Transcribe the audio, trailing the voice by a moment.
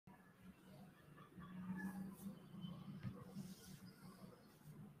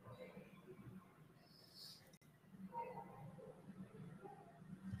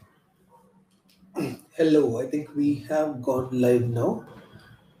Hello, I think we have gone live now.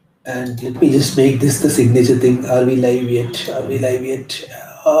 And let me just make this the signature thing. Are we live yet? Are we live yet?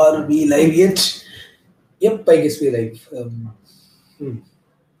 Are we live yet? Yep, I guess we're live. Hmm,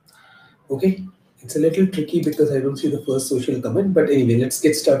 okay, it's a little tricky because I don't see the first social comment. But anyway, let's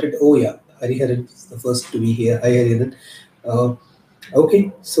get started. Oh, yeah, Hariharan is the first to be here. Hi, Hariharan. Uh,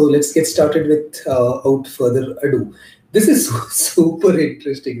 okay, so let's get started without further ado. This is super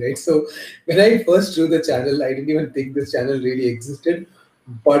interesting, right? So when I first drew the channel, I didn't even think this channel really existed.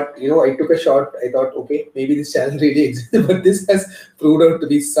 But I took a shot. I thought, okay, maybe this channel really exists. But this has proved out to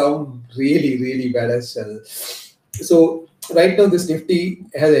be some really, really badass channel. So right now, this Nifty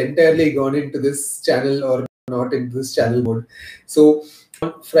has entirely gone into this channel or not into this channel mode. So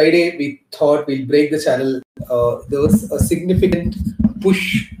on Friday, we thought we'll break the channel. There was a significant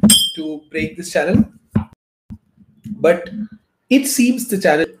push to break this channel, but it seems the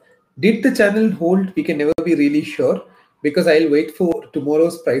channel hold. We can never be really sure because I'll wait for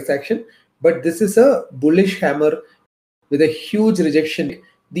tomorrow's price action. But this is a bullish hammer with a huge rejection.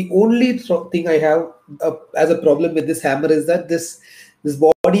 The only thing I have as a problem with this hammer is that this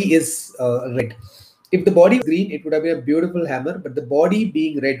body is red. If the body was green, it would have been a beautiful hammer. But the body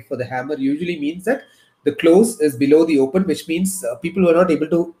being red for the hammer usually means that the close is below the open, which means people were not able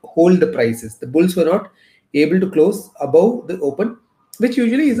to hold the prices. The bulls were not able to close above the open, which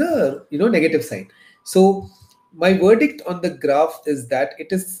usually is a negative sign. So my verdict on the graph is that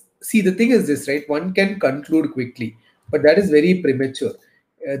it is, see, the thing is this, right? One can conclude quickly, but that is very premature.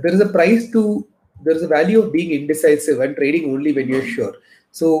 There is a price to there is a value of being indecisive and trading only when you're sure.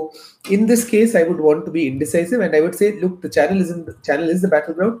 So in this case, I would want to be indecisive, and I would say, look, the channel is the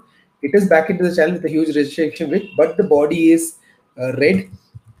battleground. It is back into the channel with a huge rejection width, but the body is red.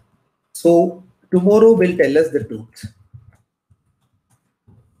 So tomorrow will tell us the truth.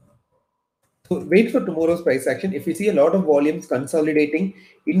 So wait for tomorrow's price action. If we see a lot of volumes consolidating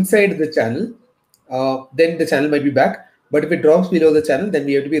inside the channel, then the channel might be back. But if it drops below the channel, then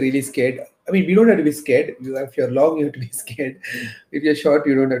we have to be really scared. I mean, we don't have to be scared. If you're long, you have to be scared. If you're short,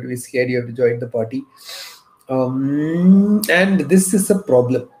 you don't have to be scared. You have to join the party. And this is a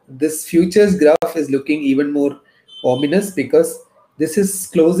problem. This futures graph is looking even more ominous because this is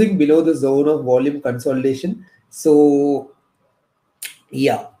closing below the zone of volume consolidation. So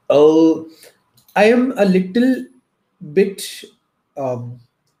yeah, I am a little bit um,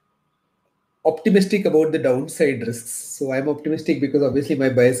 optimistic about the downside risks. So I'm optimistic because obviously my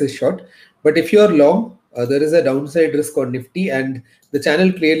bias is short. But if you are long, there is a downside risk on Nifty, and the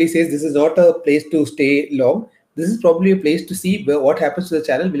channel clearly says this is not a place to stay long. This is probably a place to see what happens to the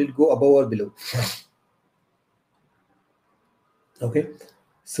channel. Will it go above or below? Okay,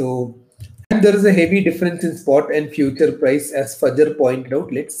 so and there is a heavy difference in spot and future price, as Fajr pointed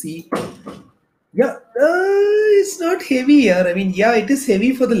out. Let's see. Yeah, it's not heavy here. I mean, yeah, it is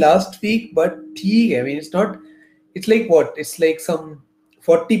heavy for the last week, but I mean, it's not. It's like what? It's like some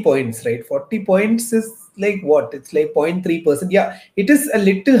 40 points, right? 40 points is like what? It's like 0.3%. Yeah, it is a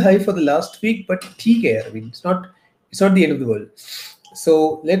little high for the last week, but I mean, it's not. It's not the end of the world.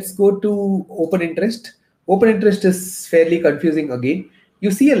 So let's go to open interest. Open interest is fairly confusing again.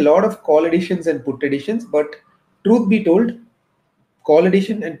 You see a lot of call additions and put additions, but truth be told, call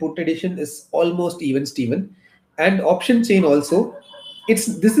addition and put addition is almost even Steven, and option chain also. This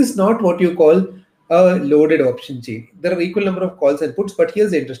is not what you call a loaded option chain. There are equal number of calls and puts, but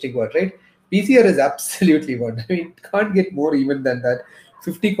here's the interesting part, right? PCR is absolutely one. I mean, it can't get more even than that.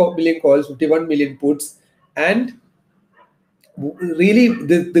 50 million calls, 51 million puts, and really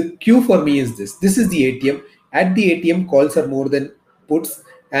the cue for me is this is the ATM. At the ATM, calls are more than puts,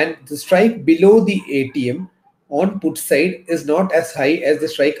 and the strike below the ATM on put side is not as high as the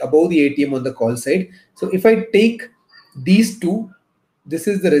strike above the ATM on the call side. So if I take these two, this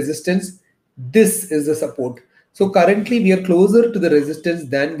is the resistance, this is the support. So currently we are closer to the resistance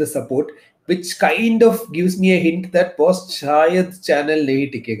than the support, which kind of gives me a hint that post shayad channel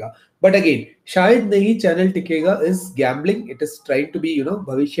nahi tikega. But again, shayad nahi channel tikega is gambling. It is trying to be,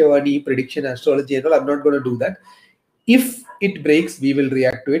 bhavishyavani, prediction, astrology and all. I'm not going to do that. If it breaks, we will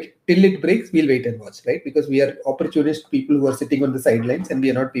react to it. Till it breaks, we'll wait and watch, right? Because we are opportunist people who are sitting on the sidelines, and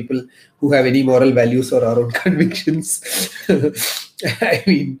we are not people who have any moral values or our own convictions. I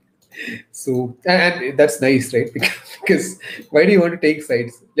mean, so, and that's nice, right? Because why do you want to take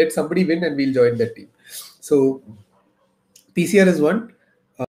sides? Let somebody win and we'll join that team. So PCR is one.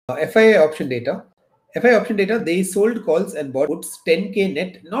 FI option data. FI option data, they sold calls and bought puts 10K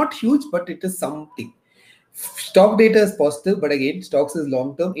net. Not huge, but it is something. Stock data is positive, but again, stocks is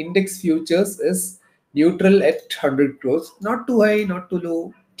long term. Index futures is neutral at 100 crores. Not too high, not too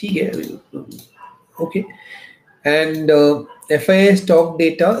low. Okay. And FIA stock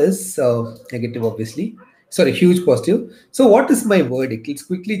data is negative, obviously. Sorry, huge positive. So what is my verdict? Let's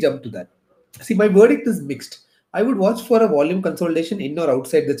quickly jump to that. See, my verdict is mixed. I would watch for a volume consolidation in or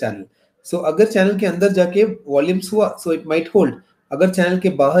outside the channel. So अगर channel के अंदर जाके volumes हुआ, so it might hold. अगर channel के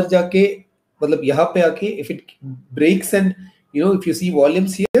बाहर जाके मतलब यहाँ पे आके if it breaks and if you see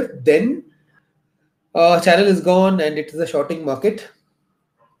volumes here, then channel is gone and it is a shorting market.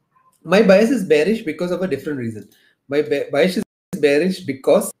 My bias is bearish because of a different reason. My bias is bearish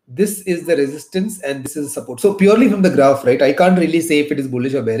because this is the resistance and this is support. So purely from the graph, right? I can't really say if it is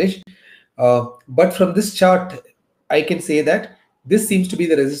bullish or bearish. But from this chart, I can say that this seems to be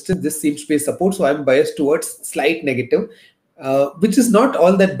the resistance. This seems to be support. So I'm biased towards slight negative, which is not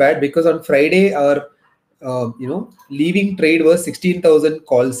all that bad because on Friday our leaving trade was 16,000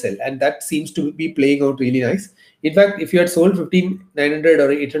 call sell, and that seems to be playing out really nice. In fact, if you had sold 15,900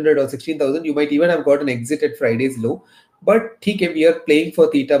 or 800 or 16,000, you might even have got an exit at Friday's low. But if we are playing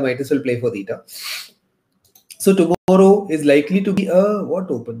for theta, might as well play for theta. So tomorrow is likely to be a what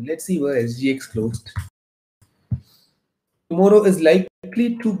open? Let's see where SGX closed. Tomorrow is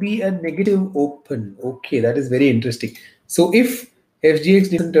likely to be a negative open. Okay, that is very interesting. So if FGX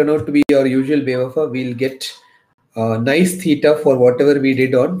doesn't turn out to be our usual wave alpha, we'll get nice theta for whatever we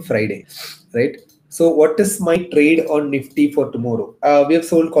did on Friday, right? So what is my trade on Nifty for tomorrow? We have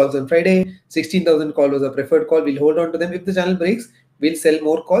sold calls on Friday. 16,000 call was a preferred call. We'll hold on to them. If the channel breaks, we'll sell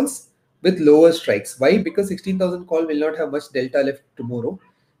more calls with lower strikes. Why? Because 16,000 call will not have much delta left tomorrow.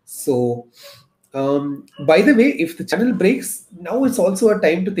 So by the way, if the channel breaks, now it's also a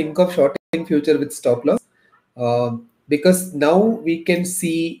time to think of shorting future with stop loss, because now we can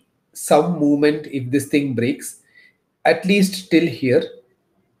see some movement if this thing breaks, at least till here.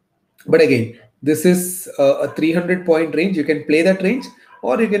 But again, this is a 300-point range. You can play that range,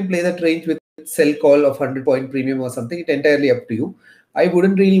 or you can play that range with sell call of 100-point premium or something. It's entirely up to you. I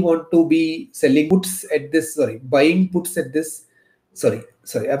wouldn't really want to be selling puts at this, buying puts at this. Sorry,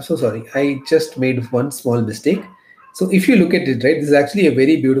 I'm so sorry. I just made one small mistake. So if you look at it, right, this is actually a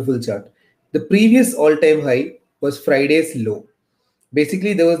very beautiful chart. The previous all-time high was Friday's low.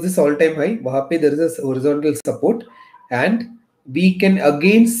 Basically, there was this all-time high. Wahan pe there is a horizontal support, and we can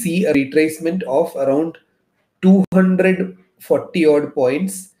again see a retracement of around 240 odd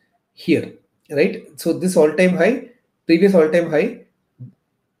points here, right? So this all-time high, previous all-time high,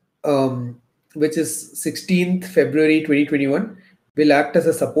 which is 16th February 2021, will act as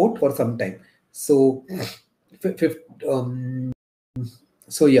a support for some time. So,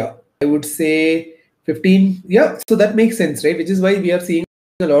 so yeah, I would say 15. Yeah, so that makes sense, right? Which is why we are seeing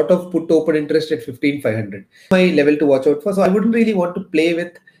a lot of put open interest at 15,500. My level to watch out for. So I wouldn't really want to play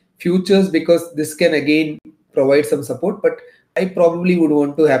with futures because this can again provide some support, but I probably would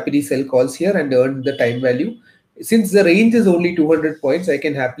want to happily sell calls here and earn the time value. Since the range is only 200 points, I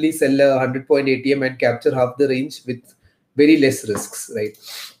can happily sell a 100-point ATM and capture half the range with very less risks, right?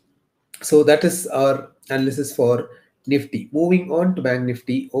 So that is our analysis for Nifty. Moving on to Bank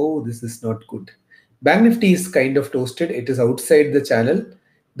Nifty. Oh, this is not good. Bank Nifty is kind of toasted. It is outside the channel.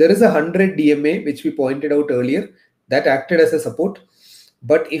 There is a 100 DMA, which we pointed out earlier, that acted as a support.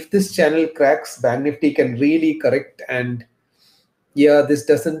 But if this channel cracks, Bank Nifty can really correct, and yeah, this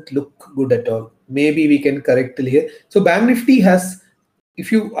doesn't look good at all. Maybe we can correct till here. So Bank Nifty has,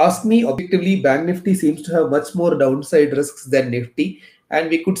 if you ask me objectively, Bank Nifty seems to have much more downside risks than Nifty. And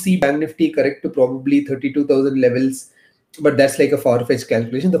we could see Bank Nifty correct to probably 32,000 levels. But that's like a far-fetched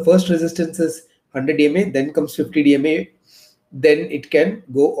calculation. The first resistance is 100 DMA, then comes 50 DMA. Then it can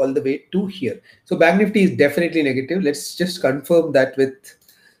go all the way to here. So Bank Nifty is definitely negative. Let's just confirm that with,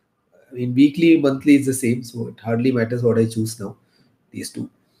 I mean, weekly, monthly is the same. So it hardly matters what I choose now. These two.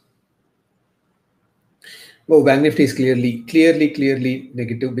 Oh, Bank Nifty is clearly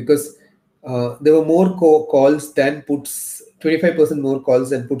negative because there were more calls than puts, 25% more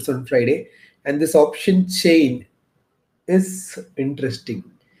calls than puts on Friday. And this option chain is interesting.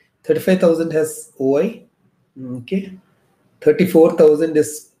 35,000 has OI. Okay. 34,000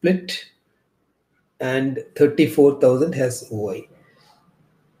 is split. And 34,000 has OI.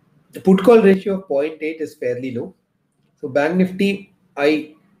 The put call ratio of 0.8 is fairly low. So Bank Nifty,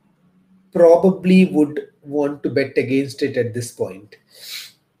 I probably would want to bet against it at this point.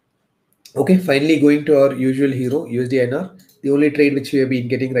 Okay, finally going to our usual hero, USD INR, the only trade which we have been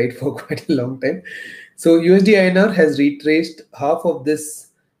getting right for quite a long time. So USD INR has retraced half of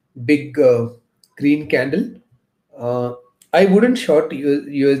this big green candle. I wouldn't short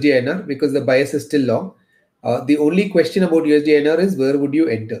USD INR because the bias is still long. The only question about USD INR is where would you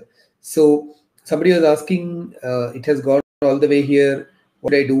enter? So somebody was asking, it has gone all the way here.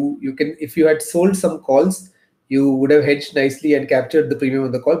 what did I do? You can, if you had sold some calls, you would have hedged nicely and captured the premium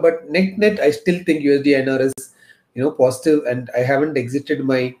on the call. But net, I still think USD INR is, positive, and I haven't exited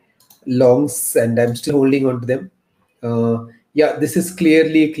my longs, and I'm still holding on to them. Yeah, this is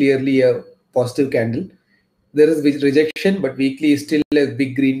clearly a positive candle. There is rejection, but weekly is still a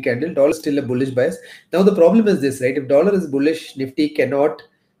big green candle. Dollar is still a bullish bias. Now the problem is this, right? If dollar is bullish, Nifty cannot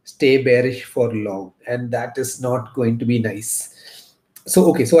stay bearish for long, and that is not going to be nice. So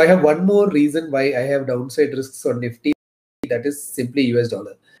okay, so I have one more reason why I have downside risks on Nifty. That is simply US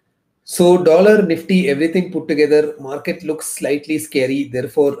dollar. So dollar, Nifty, everything put together, market looks slightly scary.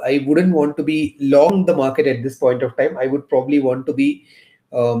 Therefore, I wouldn't want to be long the market at this point of time. I would probably want to be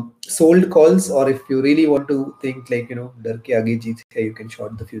sold calls, or if you really want to think like, dar ke aage jeet hai, you can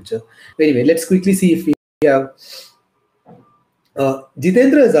short the future. Anyway, let's quickly see if we have.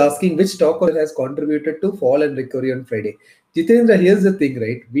 Jitendra is asking which stock has contributed to fall and recovery on Friday. Jitendra, here's the thing,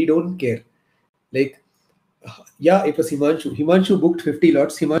 right? We don't care. Like, yeah, it was Himanshu. Himanshu booked 50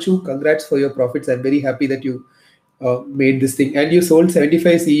 lots. Himanshu, congrats for your profits. I'm very happy that you made this thing. And you sold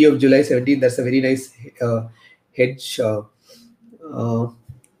 75 CE of July 17. That's a very nice hedge.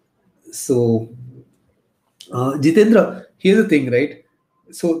 So, Jitendra, here's the thing, right?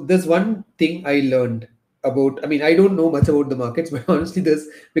 So there's one thing I learned about. I mean, I don't know much about the markets, but honestly, there's,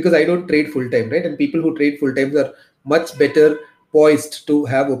 because I don't trade full time, right? And people who trade full time are much better poised to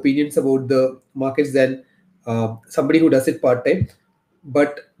have opinions about the markets than somebody who does it part time.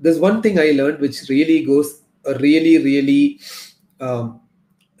 But there's one thing I learned which really goes a really um,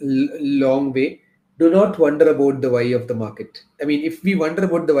 long way. Do not wonder about the why of the market. I mean, if we wonder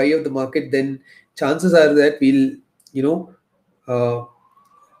about the why of the market, then chances are that we'll, you know, uh,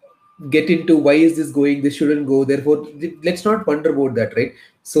 get into why is this going, this shouldn't go. Therefore, let's not wonder about that, right?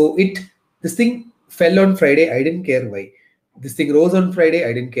 So this thing fell on Friday. I didn't care why. This thing rose on Friday.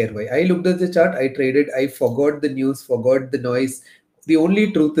 I didn't care why. I looked at the chart. I traded. I forgot the news, forgot the noise. The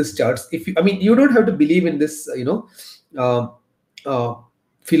only truth is charts. If you, I mean, you don't have to believe in this, uh, uh,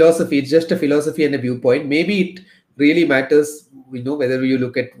 philosophy. It's just a philosophy and a viewpoint. Maybe it really matters, whether you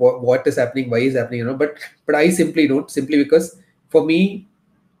look at what is happening, why is happening, but I simply don't, simply because for me,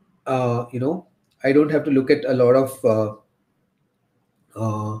 I don't have to look at a lot of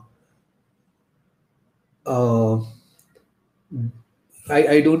uh, uh,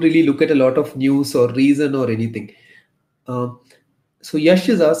 I don't really look at a lot of news or reason or anything. So Yash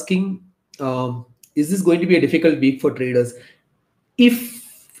is asking, is this going to be a difficult week for traders? If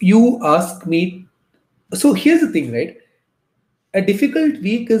you ask me, so here's the thing, right? A difficult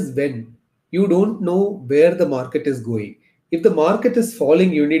week is when you don't know where the market is going. If the market is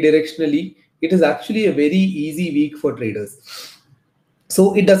falling unidirectionally, it is actually a very easy week for traders.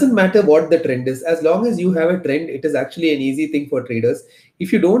 So it doesn't matter what the trend is. As long as you have a trend, it is actually an easy thing for traders.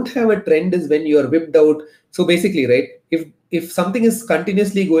 If you don't have a trend, is when you are whipped out. So basically, right, if something is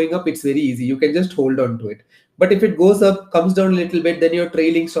continuously going up, it's very easy. You can just hold on to it. But if it goes up, comes down a little bit, then your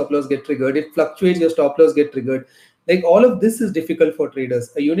trailing stop loss get triggered. It fluctuates, your stop loss get triggered. Like, all of this is difficult for traders.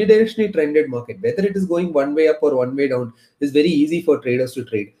 A unidirectionally trended market, whether it is going one way up or one way down, is very easy for traders to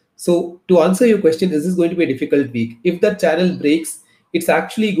trade. So to answer your question, is this going to be a difficult week? If that channel breaks, it's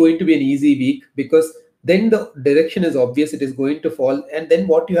actually going to be an easy week, because then the direction is obvious, it is going to fall, and then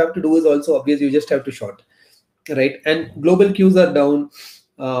what you have to do is also obvious, you just have to short, right? And global Qs are down,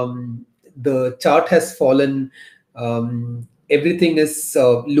 the chart has fallen, everything is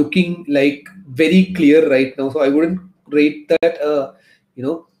looking like very clear right now, so I wouldn't rate that you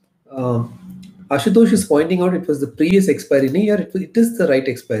know um, Ashutosh is pointing out it was the previous expiry. No, yeah, it is the right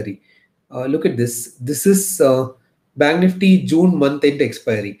expiry. Look at this. This is Bank Nifty June month end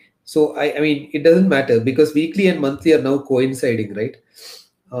expiry. So I mean, it doesn't matter because weekly and monthly are now coinciding, right?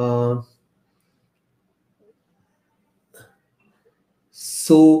 Uh,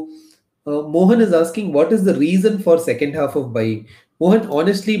 so Mohan is asking, what is the reason for second half of buying? Mohan,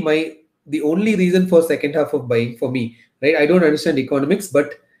 honestly, the only reason for second half of buying for me, right? I don't understand economics,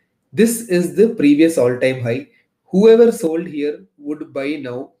 but this is the previous all-time high. Whoever sold here would buy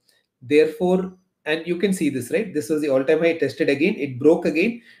now. Therefore, and you can see this, right? This was the all-time high, tested again, it broke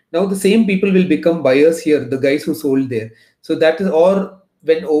again. Now the same people will become buyers here, the guys who sold there. So that is, or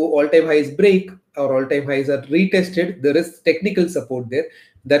when all-time highs break or all-time highs are retested, there is technical support there.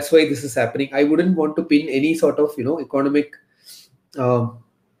 That's why this is happening. I wouldn't want to pin any sort of economic um,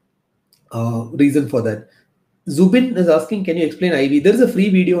 reason for that. Zubin is asking, can you explain IV? There is a free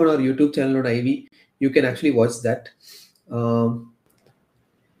video on our YouTube channel on IV. You can actually watch that.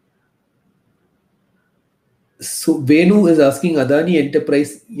 So Venu is asking, Adani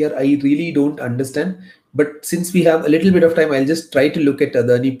Enterprise. Here, I really don't understand. But since we have a little bit of time, I'll just try to look at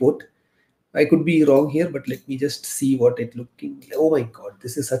Adani Port. I could be wrong here, but let me just see what it looking. Oh my God,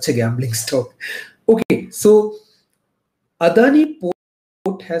 this is such a gambling stock. Okay, so Adani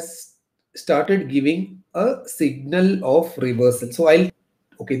Port has started giving a signal of reversal. So I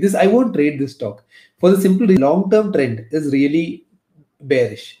won't trade this stock for the simple reason long-term trend is really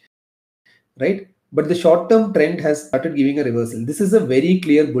bearish, right? But the short-term trend has started giving a reversal. This is a very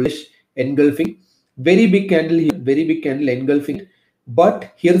clear bullish engulfing, very big candle here, very big candle engulfing.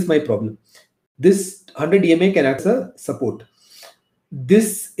 But here's my problem. This 100 EMA can act as a support.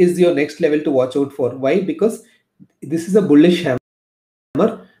 This is your next level to watch out for. Why? Because this is a bullish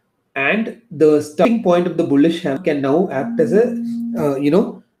hammer, and the starting point of the bullish hammer can now act as a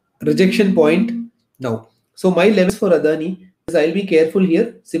rejection point now. So my levels for Adani is I'll be careful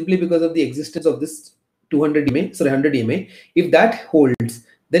here simply because of the existence of this 100 EMA. If that holds,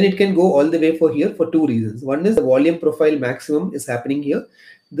 then it can go all the way for here for two reasons. One is the volume profile maximum is happening here.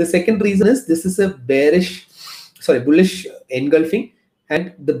 The second reason is this is a bullish engulfing,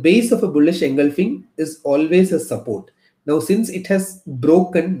 and the base of a bullish engulfing is always a support. Now, since it has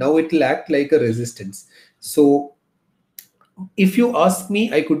broken, now it will act like a resistance. So, if you ask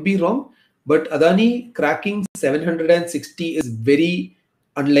me, I could be wrong, but Adani cracking 760 is very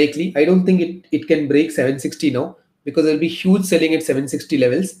unlikely. I don't think it can break 760 now, because there will be huge selling at 760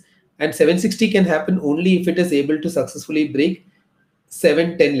 levels, and 760 can happen only if it is able to successfully break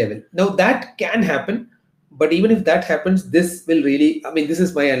 710 level. Now that can happen, but even if that happens, this will really, I mean, this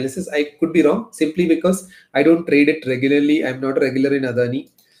is my analysis. I could be wrong simply because I don't trade it regularly. I'm not a regular in Adani,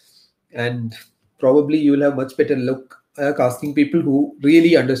 and probably you will have much better look asking people who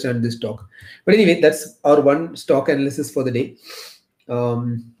really understand this stock. But anyway, that's our one stock analysis for the day.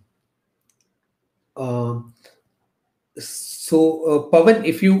 So Pavan,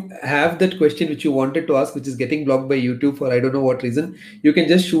 if you have that question which you wanted to ask, which is getting blocked by YouTube for I don't know what reason, you can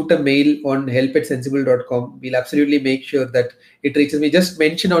just shoot a mail on help@sensible.com. We'll absolutely make sure that it reaches me. Just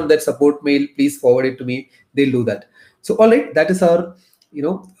mention on that support mail, please forward it to me. They'll do that. So all right, that is our,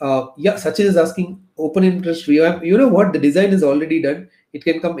 Sachin is asking open interest revamp. You know what? The design is already done. It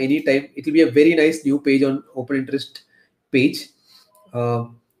can come anytime. It will be a very nice new page on open interest page.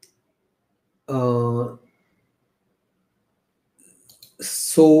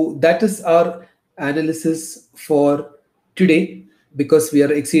 So that is our analysis for today, because we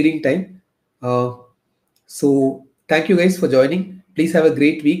are exceeding time. So thank you guys for joining. Please have a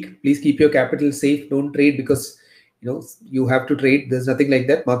great week. Please keep your capital safe. Don't trade because you have to trade. There's nothing like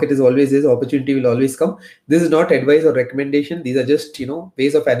that. Market is always is. Opportunity will always come. This is not advice or recommendation. These are just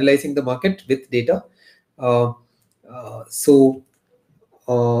ways of analyzing the market with data.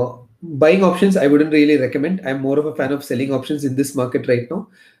 Buying options, I wouldn't really recommend. I'm more of a fan of selling options in this market right now.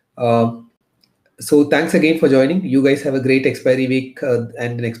 So thanks again for joining. You guys have a great expiry week and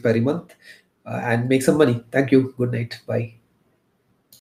an expiry month, and make some money. Thank you. Good night. Bye.